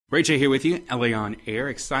Bray J here with you, LA on Air.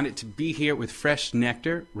 Excited to be here with Fresh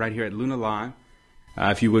Nectar right here at Luna Live.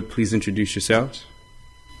 If you would, please introduce yourselves.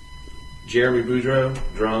 Jeremy Boudreaux,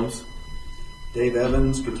 drums. Dave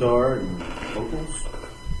Evans, guitar and vocals.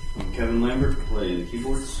 I'm Kevin Lambert, play the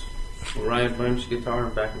keyboards. Ryan Flames, guitar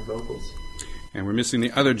and backing vocals. And we're missing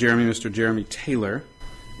the other Jeremy, Mr. Jeremy Taylor.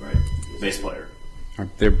 Right, bass player.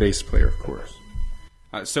 Their bass player, of course.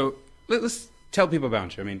 So let's tell people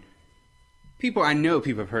about you. I mean, I know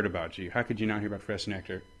people have heard about you. How could you not hear about Fresh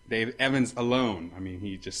Nectar? Dave Evans alone, I mean,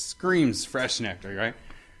 he just screams Fresh Nectar, right?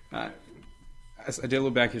 I did a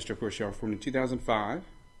little back history, of course. Y'all were formed in 2005.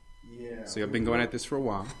 Yeah. So you've been going at this for a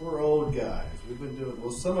while. We're old guys. We've been doing,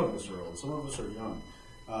 well, some of us are old, some of us are young.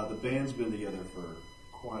 The band's been together for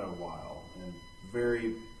quite a while, and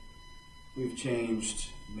we've changed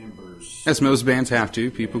members. As most bands have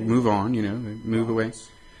to. People move on, they move away.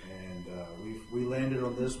 And we landed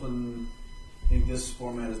on this one. I think this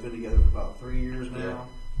format has been together for about 3 years now. Yeah. I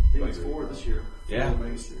think it's 4 this year. Yeah.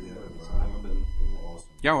 Awesome.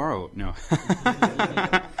 Y'all are old. No.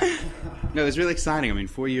 No, it's really exciting. I mean,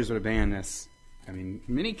 4 years with a band, that's, in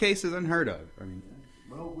many cases unheard of.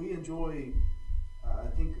 Well, we enjoy, I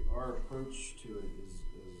think our approach to it is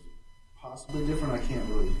possibly different. I can't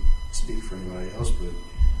really speak for anybody else, but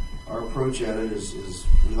our approach at it is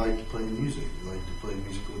we like to play music. We like to play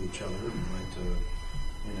music with each other. And we like to,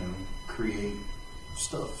 create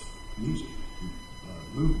stuff, music,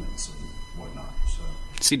 movements and whatnot. So.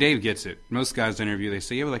 See, Dave gets it. Most guys I interview, they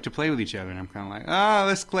say, yeah, we like to play with each other. And I'm kind of like,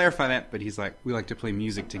 let's clarify that. But he's like, we like to play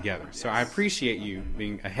music together. So I appreciate you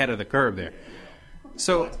being ahead of the curve there.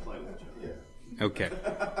 So, okay.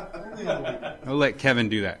 I'll let Kevin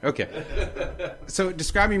do that. Okay. So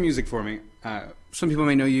describe your music for me. Some people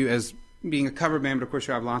may know you as being a cover band, but of course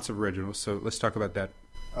you have lots of originals. So let's talk about that.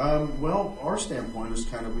 Well, our standpoint is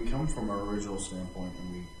we come from our original standpoint,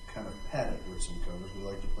 and we kind of pad it with some covers. We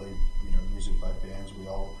like to play, music by bands we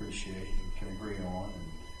all appreciate and can agree on.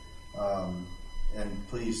 And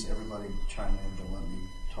please, everybody chime in. Don't let me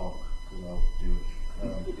talk, because I'll do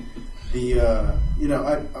it.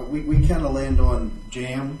 We kind of land on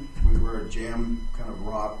jam. We're a jam kind of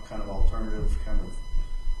rock, kind of alternative, kind of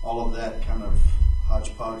all of that kind of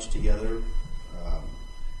hodgepodge together.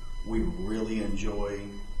 We really enjoy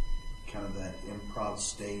kind of that improv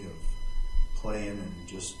state of playing and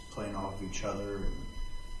just playing off of each other and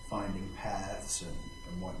finding paths and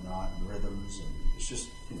whatnot and rhythms, and it's just,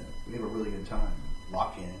 we have a really good time.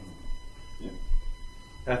 Lock in. Yeah.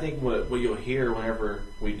 I think what you'll hear whenever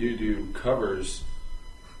we do covers,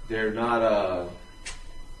 they're never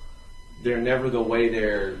the way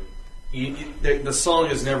the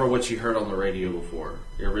song is never what you heard on the radio before,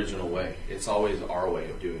 the original way. It's always our way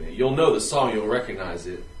of doing it. You'll know the song, you'll recognize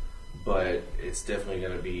it, but it's definitely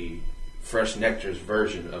going to be Fresh Nectar's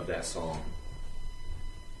version of that song.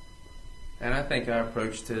 And I think our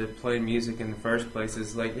approach to playing music in the first place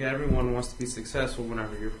is everyone wants to be successful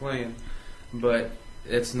whenever you're playing, but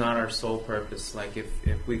it's not our sole purpose.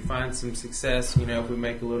 If we find some success, if we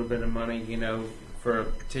make a little bit of money, for a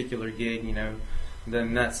particular gig,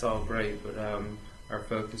 then that's all great. But our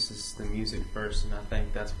focus is the music first, and I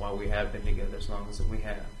think that's why we have been together as long as we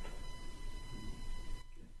have.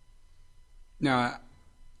 Now,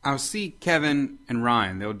 I'll see Kevin and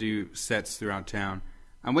Ryan. They'll do sets throughout town.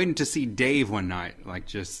 I'm waiting to see Dave one night,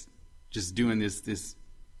 just doing this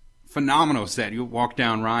phenomenal set. You walk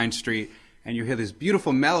down Ryan Street, and you hear this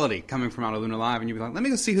beautiful melody coming from out of Luna Live, and you'll be like, let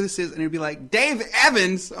me go see who this is. And it'll be like, Dave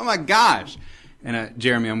Evans! Oh, my gosh! And,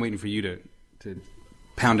 Jeremy, I'm waiting for you to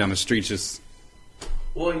pound down the streets just...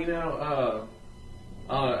 Well,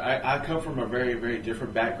 I come from a very, very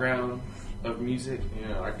different background of music.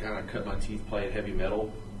 I kind of cut my teeth playing heavy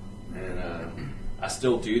metal, and I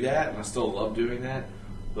still do that, and I still love doing that,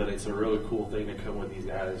 but it's a really cool thing to come with these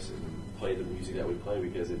guys and play the music that we play,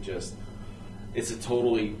 because it's a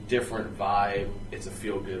totally different vibe. It's a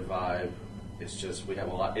feel-good vibe. It's just, we have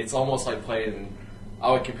a lot. It's almost like playing,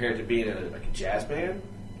 I would compare it to being in a jazz band,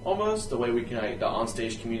 almost, the way we can, the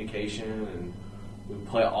onstage communication, and we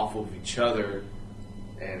play off of each other,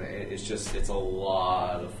 and it's a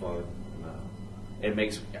lot of fun. It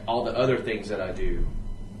makes all the other things that I do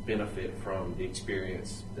benefit from the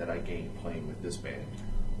experience that I gained playing with this band.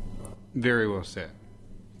 Very well said.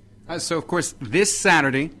 So, of course, this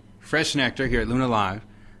Saturday, Fresh Nectar here at Luna Live.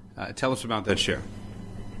 Tell us about that show.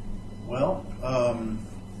 Well,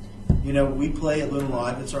 we play at Luna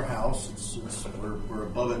Live. It's our house. We're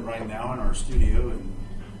above it right now in our studio, and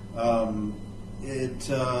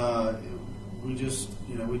we just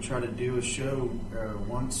we try to do a show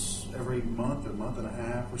once every month or month and a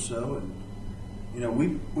half or so,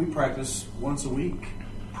 and we practice once a week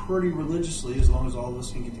pretty religiously as long as all of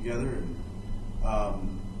us can get together.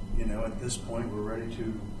 And at this point, we're ready to,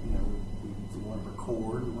 we want to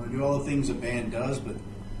record. We want to do all the things a band does, but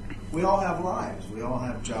we all have lives. We all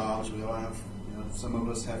have jobs. We all have, some of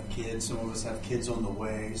us have kids. Some of us have kids on the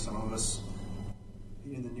way. Some of us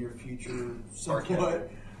in the near future,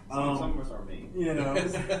 somewhat. Some of us are me.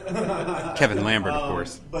 Kevin Lambert, of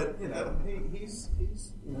course. But he's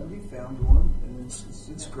he found one, and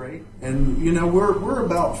it's great. And we're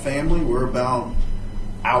about family. We're about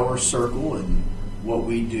our circle and what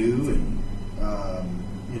we do. And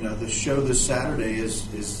the show this Saturday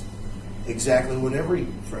is exactly what every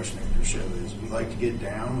Fresh Nectar show is. We like to get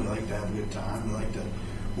down. We like to have a good time.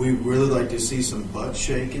 We really like to see some butt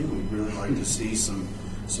shaking. We really like to see some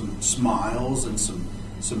smiles and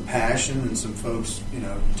some passion and some folks,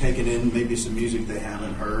 taking in maybe some music they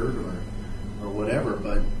haven't heard or whatever.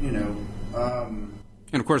 But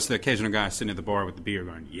and of course the occasional guy sitting at the bar with the beer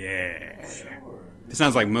going, yeah. Sure. It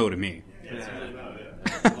sounds like Mo to me.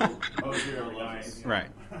 Mo's here loves us. Right.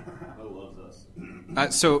 Mo loves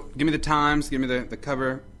us. So give me the times, give me the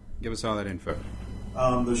cover, give us all that info.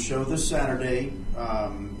 The show this Saturday,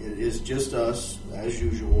 it is just us, as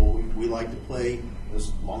usual. We like to play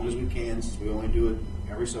as long as we can, since we only do it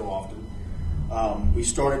every so often. We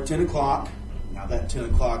start at 10 o'clock. Now, that 10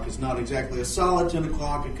 o'clock is not exactly a solid 10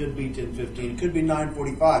 o'clock. It could be 10:15. It could be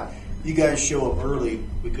 9:45. You guys show up early.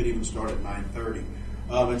 We could even start at 9:30.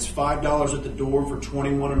 It's $5 at the door for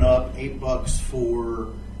 21 and up, $8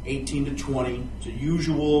 for 18 to 20. It's a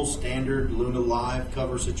usual, standard Luna Live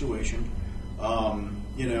cover situation.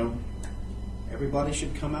 Everybody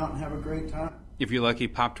should come out and have a great time. If you're lucky,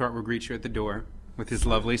 Pop-Tart will greet you at the door with his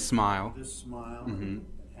lovely smile. This smile, Mhm. and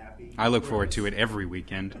happy. I look forward to it every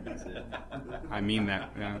weekend. I mean that.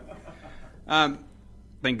 Yeah.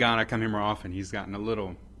 Thank God I come here more often. He's gotten a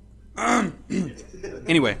little...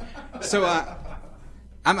 Anyway, so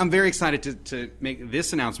I'm very excited to make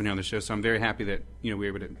this announcement here on the show, so I'm very happy that we were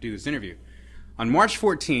able to do this interview. On March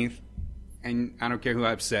 14th, and I don't care who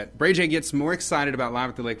I upset, Bray J gets more excited about Live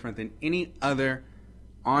at the Lakefront than any other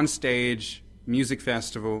on-stage music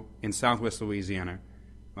festival in Southwest Louisiana.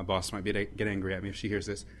 My boss might get angry at me if she hears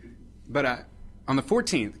this. But on the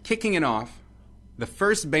 14th, kicking it off, the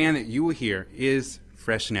first band that you will hear is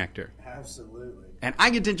Fresh Nectar. Absolutely. And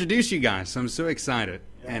I get to introduce you guys, so I'm so excited.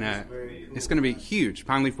 Yeah, And that's very cool. it's going to be huge.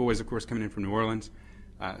 Pine Leaf Boys, of course, coming in from New Orleans.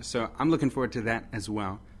 So I'm looking forward to that as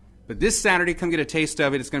well. But this Saturday, come get a taste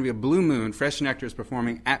of it. It's going to be a Blue Moon. Fresh Nectar is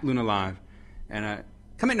performing at Luna Live. And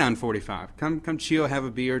come at 9:45. Come chill, have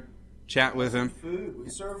a beer, chat with them. Food. We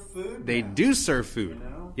serve food. They now. do serve food.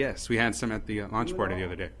 know? Yes, we had some at the launch party the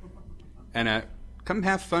other day. And come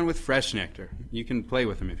have fun with Fresh Nectar. You can play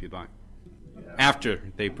with them if you'd like. After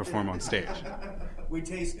they perform on stage. We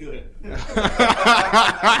taste good.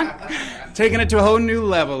 Taking it to a whole new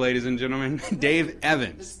level, ladies and gentlemen. Dave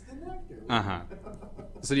Evans. It's the nectar. Uh-huh.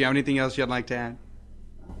 So do you have anything else you'd like to add?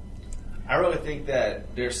 I really think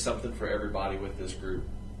that there's something for everybody with this group.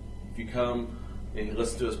 If you come and you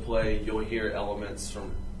listen to us play, you'll hear elements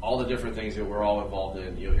from all the different things that we're all involved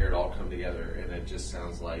in. You'll hear it all come together, and it just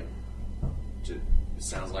sounds like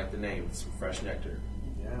the name. It's some Fresh Nectar.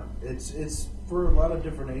 Yeah, it's for a lot of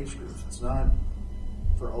different age groups. It's not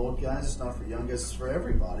for old guys. It's not for young guys. It's for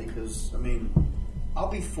everybody. Because I'll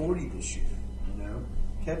be 40 this year.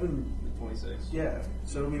 Kevin, 26. yeah.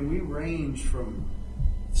 So we range from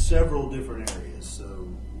several different areas. So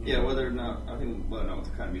Yeah, whether or not, I think whether or not what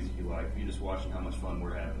the kind of music you like, if you're just watching how much fun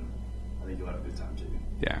we're having, I think you'll have a good time too.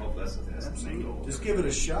 Yeah. I hope that's the main absolutely. goal. Just give it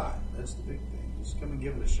a shot. That's the big thing. Just come and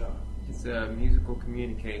give it a shot. It's musical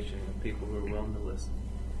communication with people who are willing to listen.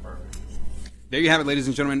 Perfect. There you have it, ladies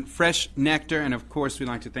and gentlemen. Fresh Nectar. And, of course, we'd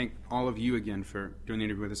like to thank all of you again for doing the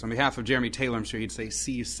interview with us. On behalf of Jeremy Taylor, I'm sure he'd say,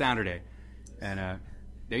 see you Saturday. And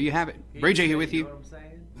there you have it. Bray J here with you. Know what I'm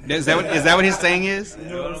saying? Is that what his saying is? You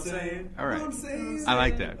know what I'm saying? All right. You know what I'm saying? I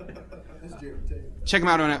like that. That's Jeremy Taylor. Check him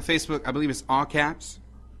out on Facebook. I believe it's all caps,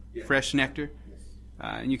 Fresh Nectar.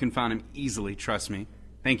 And you can find him easily, trust me.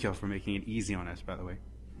 Thank y'all for making it easy on us, by the way.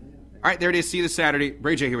 All right, there it is. See you this Saturday.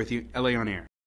 Bray J here with you, LA On Air.